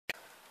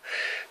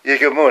Yeah,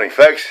 good morning,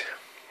 folks.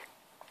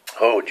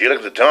 Oh, do you look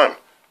at the time?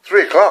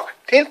 3 o'clock,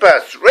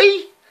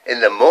 3:10 in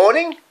the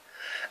morning,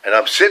 and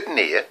I'm sitting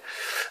here,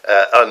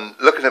 I'm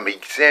looking at my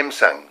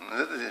Samsung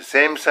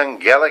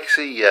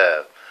Galaxy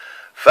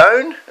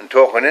phone and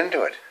talking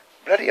into it.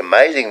 Bloody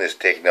amazing, this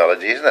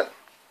technology, isn't it?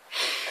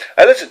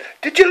 Hey, listen,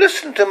 did you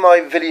listen to my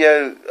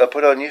video I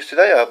put on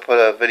yesterday? I put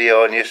a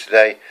video on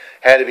yesterday,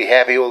 how to be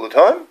happy all the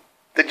time.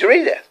 Did you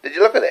read that? Did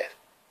you look at that?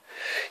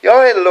 Yeah,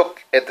 I had a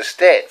look at the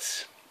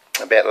stats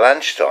about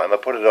lunchtime. I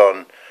put it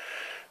on,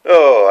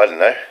 I don't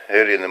know,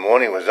 early in the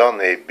morning. It was on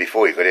there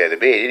before you got out of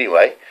bed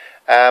anyway.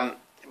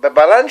 But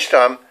by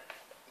lunchtime,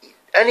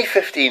 only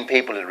 15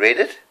 people had read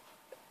it.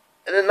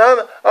 And then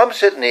I'm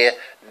sitting here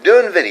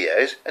doing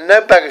videos and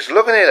no buggers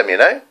looking at them, you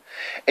know.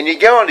 And you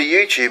go onto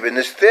YouTube and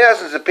there's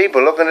thousands of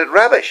people looking at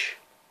rubbish.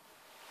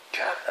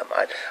 God,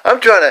 mate,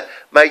 I'm trying to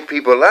make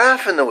people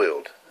laugh in the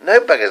world. No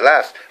buggers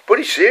laughs.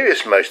 Pretty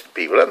serious, most of the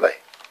people, aren't they?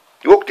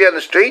 You walk down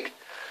the street,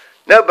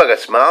 no bugger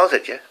smiles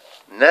at you.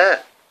 Nah.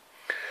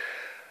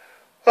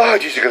 Oh,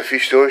 geez, I've got a few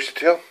stories to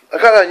tell. I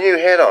got a new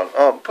hat on.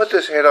 Oh, put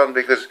this hat on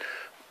because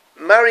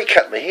Murray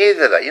cut my hair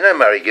today. You know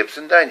Murray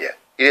Gibson, don't you?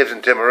 He lives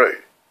in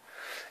Timaru.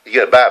 He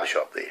got a barber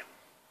shop there.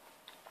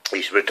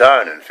 He's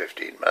retiring in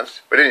 15 months.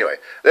 But anyway,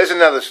 there's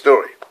another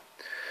story.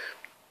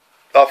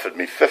 He offered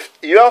me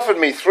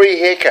 3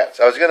 haircuts.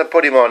 I was going to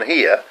put him on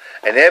here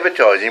and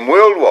advertise him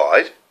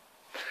worldwide,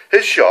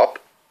 his shop,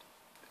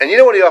 and you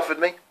know what he offered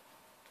me?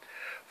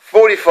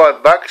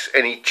 $45,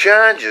 and he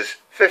charges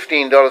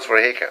 $15 for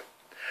a haircut.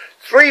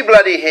 3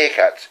 bloody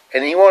haircuts,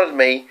 and he wanted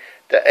me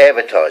to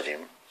advertise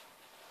him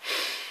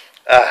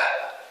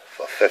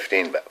for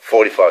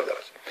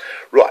 $45.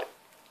 Right,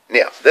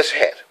 now, this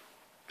hat.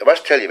 I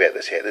must tell you about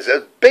this hat. There's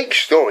a big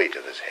story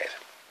to this hat.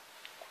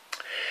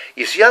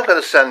 You see, I've got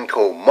a son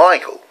called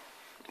Michael.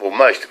 Well,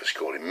 most of us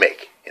call him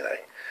Mick, you know.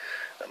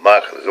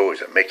 Michael is always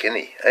a Mick, isn't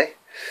he? Eh?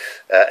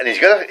 And he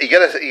got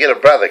a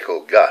brother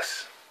called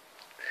Gus.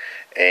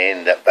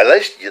 And but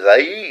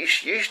they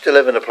used to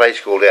live in a place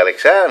called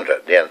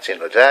Alexandra down in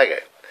Central Otago.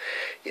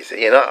 You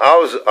see, you know,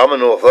 I'm a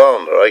North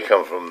Islander. I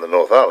come from the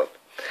North Island,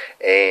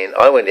 and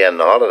I went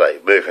down on a holiday,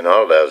 working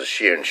holiday. I was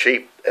shearing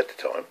sheep at the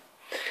time,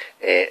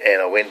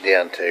 and I went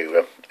down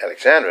to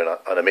Alexandra,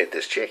 and I met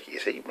this chick. You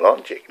see,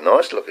 blonde chick,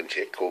 nice looking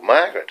chick called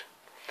Margaret.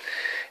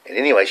 And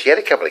anyway, she had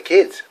a couple of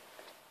kids.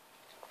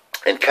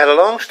 And cut a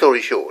long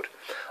story short,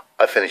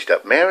 I finished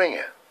up marrying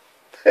her.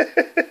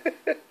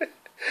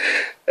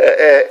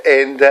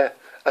 And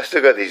I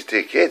still got these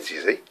 2 kids,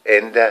 you see.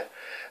 And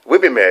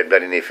we've been married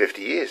bloody near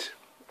 50 years.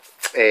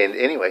 And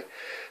anyway,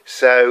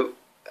 so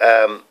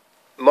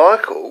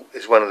Michael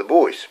is one of the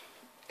boys.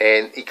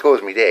 And he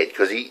calls me Dad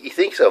because he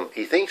thinks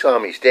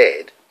I'm his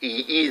dad,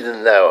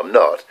 even though I'm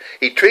not.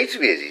 He treats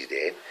me as his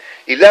dad.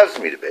 He loves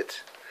me to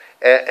bits.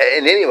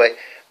 And anyway,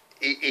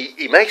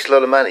 he makes a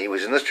lot of money. He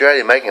was in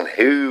Australia making a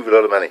hoof a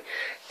lot of money.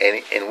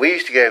 And we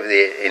used to go over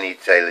there and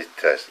he'd say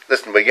to us,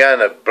 listen, we're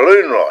going on a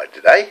balloon ride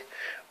today.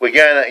 We're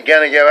going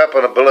to go up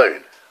on a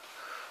balloon.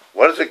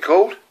 What is it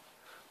called?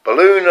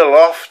 Balloon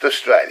Aloft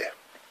Australia.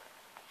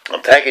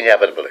 I'm taking you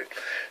up on a balloon.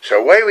 So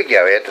away we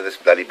go out to this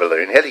bloody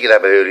balloon. Had to get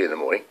up early in the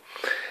morning.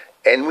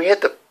 And we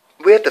had to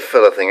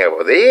fill the thing up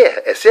with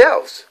air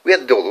ourselves. We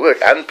had to do all the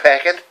work,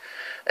 unpack it.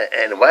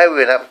 And away we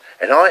went up.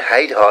 And I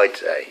hate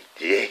heights, eh?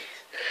 Gee.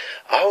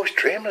 I was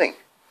trembling.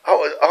 I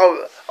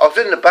was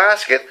in the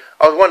basket.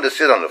 I was wanting to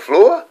sit on the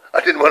floor. I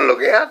didn't want to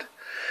look out.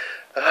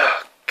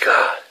 Oh,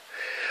 God.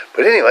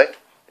 But anyway,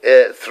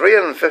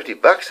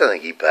 $350 I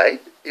think he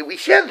paid. We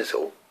shared us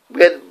all.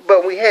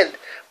 We had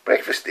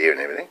breakfast there and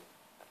everything.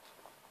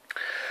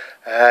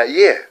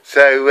 Yeah,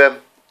 so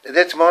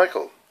that's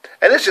Michael.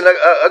 And listen,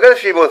 I've got a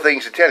few more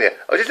things to tell you.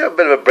 I'll just have a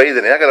bit of a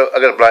breather now.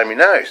 I've got to blow my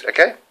nose,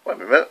 okay? Wait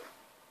a minute.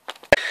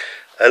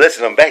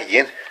 Listen, I'm back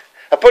again.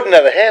 I put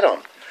another hat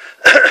on.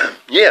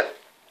 Yeah,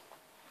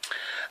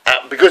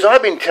 because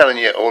I've been telling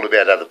you all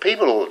about other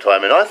people all the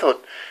time, and I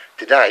thought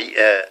today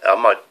I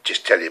might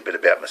just tell you a bit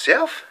about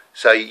myself,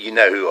 so you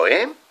know who I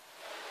am.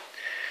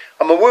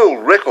 I'm a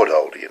world record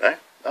holder, you know.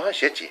 Oh,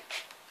 shit you.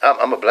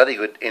 I'm a bloody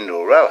good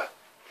indoor rower.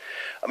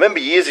 I remember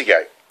years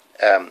ago,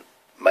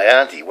 my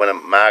auntie, one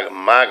of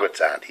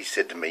Margaret's aunties,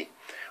 said to me,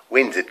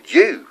 when's it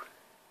due?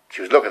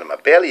 She was looking at my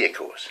belly, of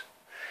course.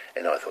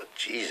 And I thought,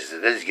 Jesus,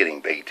 it is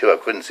getting big too. I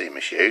couldn't see my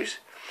shoes.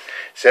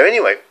 So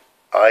anyway,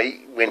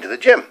 I went to the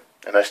gym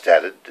and I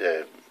started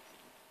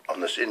on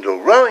this indoor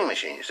rowing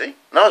machine, you see,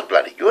 and I was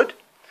bloody good.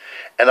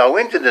 And I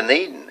went to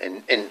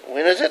Dunedin in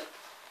when is it?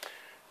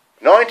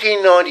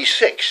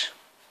 1996.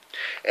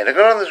 And I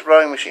got on this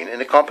rowing machine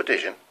in a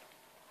competition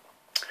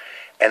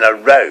and I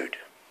rowed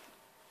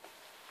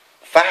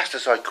fast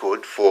as I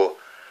could for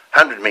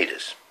 100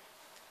 metres.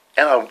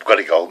 And I got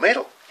a gold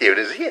medal. Here it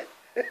is here.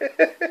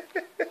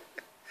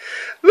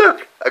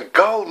 Look, a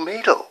gold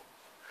medal.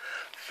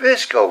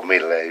 First gold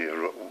medal I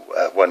ever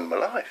won in my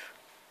life.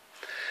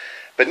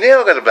 But now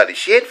I've got a bloody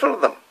shed full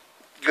of them.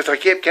 Because I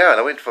kept going.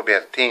 I went for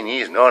about 10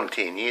 years, 9 or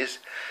 10 years,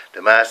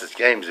 to Masters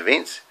Games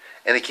events,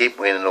 and I kept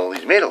winning all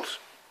these medals.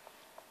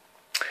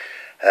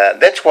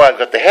 That's why I've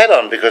got the hat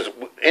on, because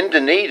in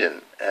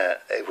Dunedin,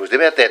 it was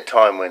about that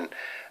time when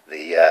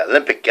the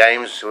Olympic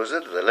Games, was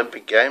it? The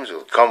Olympic Games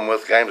or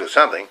Commonwealth Games or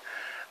something,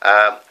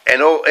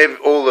 and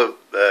all the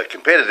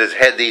competitors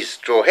had these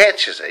straw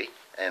hats, you see,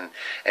 and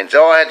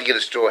so I had to get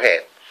a straw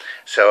hat.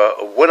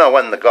 So when I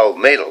won the gold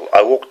medal,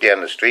 I walked down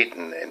the street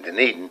in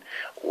Dunedin,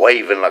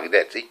 waving like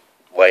that, see,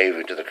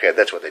 waving to the crowd.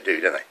 That's what they do,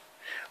 don't they?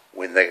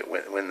 When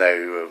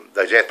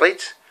those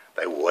athletes,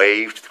 they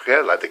wave to the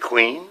crowd like the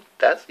Queen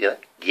does, you know,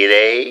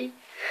 g'day.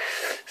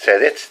 So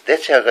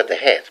that's how I got the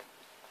hat.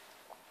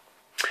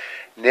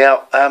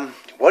 Now,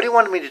 what do you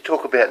want me to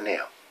talk about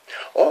now?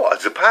 Oh,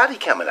 there's a party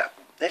coming up.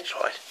 That's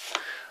right.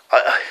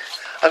 I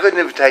got an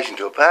invitation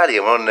to a party.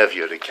 I want to know if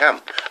you're to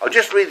come. I'll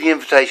just read the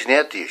invitation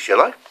out to you, shall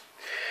I?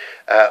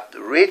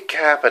 The red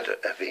carpet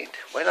event.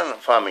 Wait on,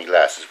 find my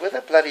glasses. Where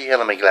the bloody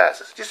hell are my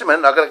glasses? Just a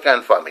minute, I've got to go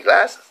and find my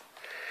glasses.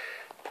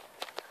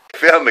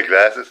 Found my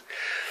glasses.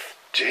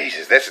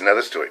 Jesus, that's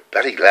another story.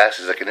 Bloody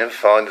glasses, I can never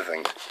find the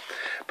things.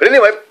 But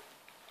anyway,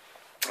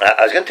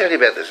 I was going to tell you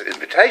about this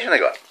invitation I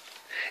got.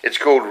 It's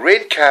called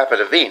Red Carpet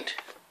Event.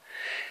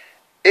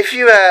 If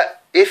you are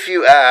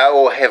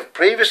or have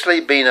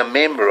previously been a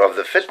member of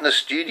the fitness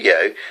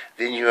studio,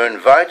 then you are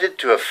invited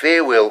to a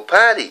farewell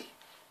party.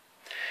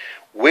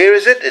 Where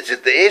is it? It's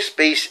at the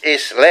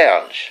SBS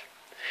Lounge.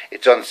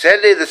 It's on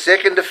Saturday the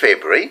 2nd of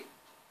February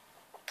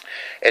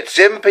at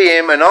 7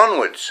 p.m. and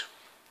onwards.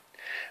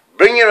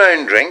 Bring your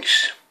own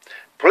drinks.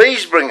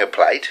 Please bring a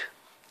plate.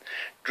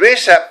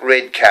 Dress up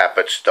red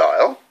carpet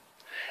style.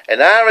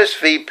 And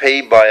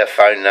RSVP by a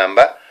phone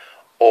number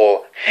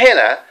or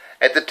Hannah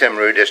at the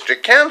Timaru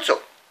District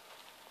Council.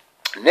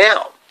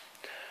 Now,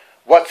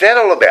 what's that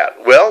all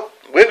about? Well,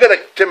 we've got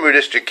a Timaru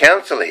District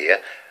Council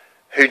here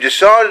who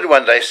decided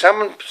one day,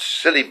 some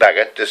silly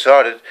bugger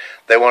decided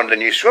they wanted a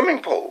new swimming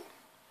pool.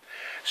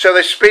 So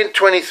they spent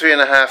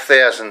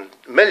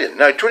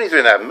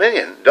 $23.5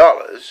 million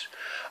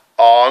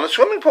on a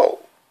swimming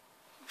pool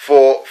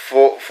for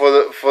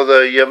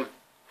the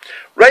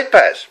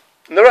ratepayers.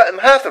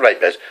 Half the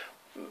ratepayers.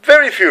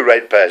 Very few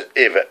ratepayers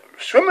ever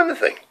swim in the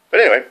thing. But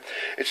anyway,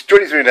 it's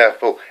 23.5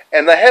 pool,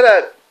 and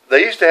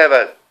they used to have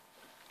a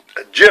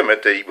gym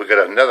at we've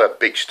got another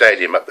big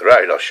stadium up the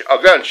road.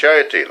 I'll go and show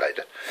it to you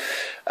later,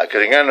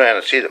 because I'm going around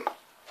and see them.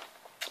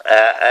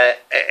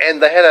 And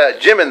they had a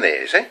gym in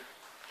there, you see.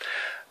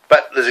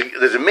 But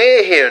there's a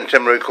mayor here in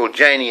Timaru called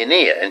Dame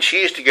Edna, and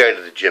she used to go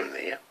to the gym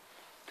there.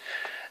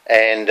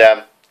 And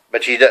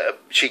but she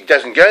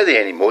doesn't go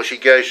there anymore. She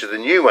goes to the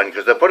new one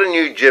because they put a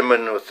new gym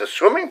in with the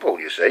swimming pool,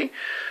 you see.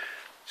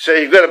 So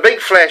you've got a big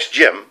flash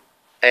gym,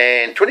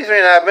 and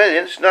 23.5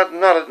 million. It's not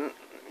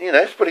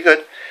it's pretty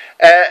good.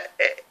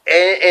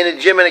 And a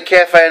gym and a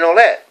cafe and all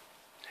that.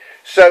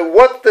 So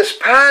what this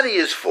party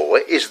is for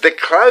is the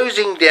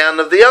closing down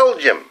of the old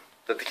gym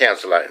that the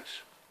council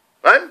owns.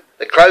 Right?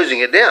 They're closing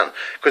it down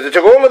because they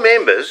took all the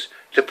members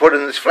to put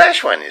in this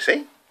flash one, you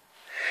see.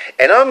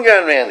 And I'm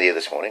going around there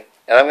this morning,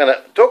 and I'm going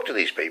to talk to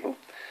these people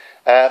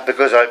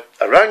because I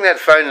rang that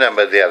phone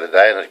number the other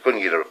day and I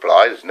couldn't get a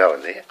reply. There's no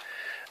one there.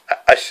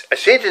 I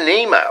sent an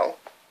email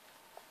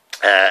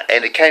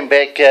and it came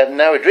back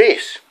no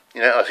address.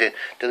 You know, I said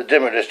to the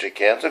Timaru District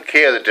Council,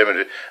 care of the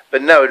Timaru,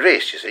 but no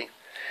address, you see.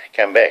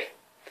 Come back.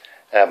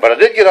 But I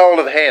did get hold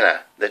of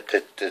Hannah that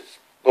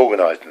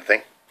organised the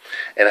thing,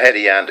 and I had a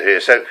yarn to her.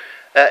 So,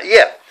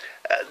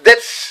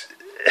 that's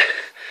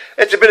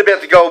a bit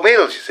about the gold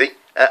medals, you see.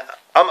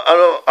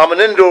 I'm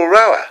an indoor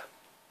rower.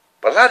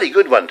 Bloody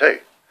good one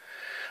too.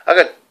 I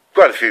got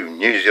quite a few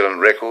New Zealand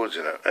records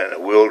and a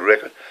world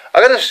record. I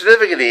got a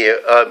certificate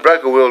here. I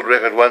broke a world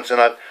record once, and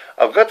I've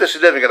got the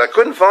certificate. I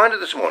couldn't find it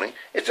this morning.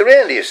 It's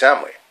around here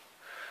somewhere.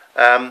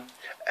 And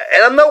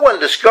I'm not one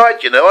to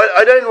skite, you know.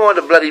 I don't want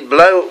to bloody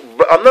blow.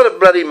 I'm not a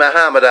bloody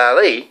Muhammad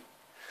Ali.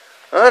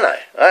 I know.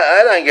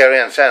 I don't go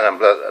around saying I'm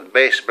the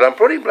best, but I'm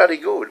pretty bloody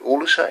good. All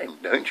the same,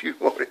 don't you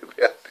worry about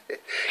that.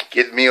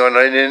 Get me on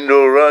an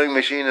indoor rowing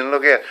machine and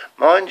look out.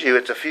 Mind you,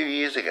 it's a few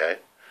years ago.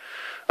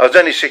 I was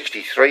only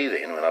 63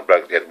 then when I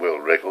broke that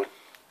world record.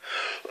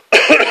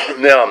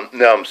 now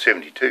I'm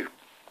 72.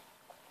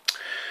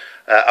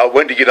 I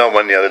went to get on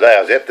one the other day.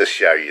 I was at this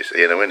show, you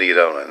see, and I went to get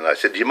on one. And I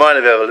said, do you mind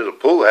if I have a little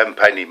pull? I haven't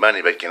paid any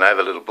money, but can I have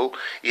a little pull?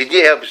 He said,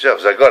 yeah, help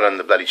yourself. So I got on,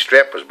 the bloody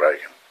strap was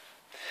broken.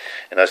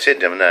 And I said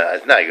to him, no,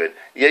 it's no good.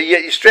 Yeah,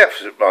 your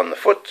strap's on the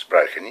foot's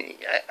broken.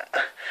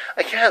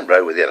 I can't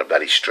row without a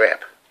bloody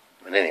strap.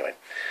 But anyway,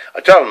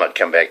 I told him I'd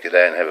come back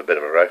today and have a bit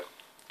of a row.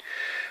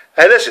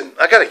 Hey, listen,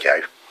 I got to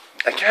go.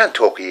 I can't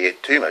talk here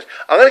too much.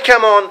 I'm going to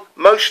come on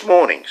most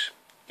mornings.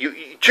 You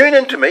tune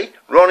in to me,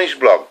 Ronnies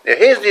Blog. Now,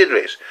 here's the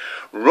address.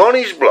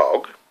 Ronnies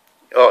Blog.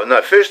 Oh,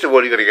 no, first of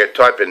all, you've got to go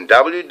type in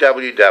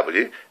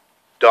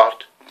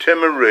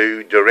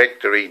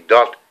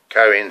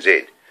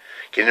www.timarudirectory.co.nz.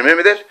 Can you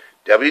remember that?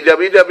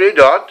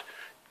 www.timaru,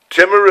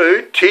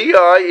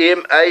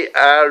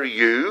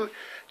 Timaru,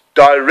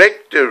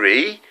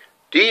 directory,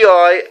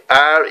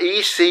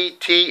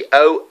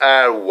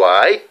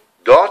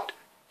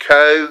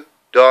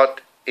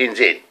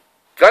 directory.co.nz.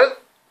 Got it?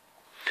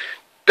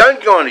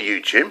 Don't go on to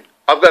YouTube.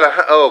 I've got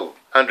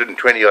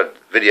 120 odd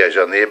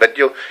videos on there, but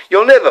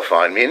you'll never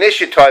find me unless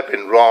you type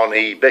in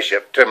Ronnie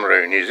Bishop,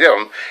 Timaru, New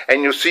Zealand,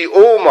 and you'll see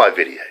all my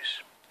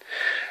videos.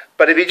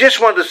 But if you just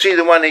want to see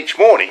the one each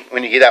morning,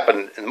 when you get up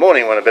in the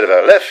morning, want a bit of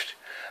a lift,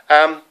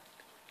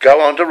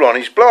 go on to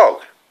Ronnie's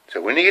Blog.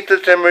 So when you get to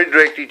the Timaru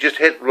directory, just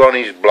hit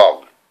Ronnie's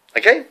Blog.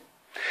 Okay?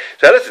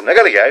 So listen, I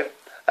got to go.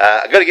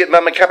 I got to get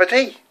Mum a cup of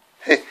tea.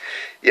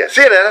 Yeah,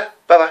 see you later.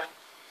 Bye-bye.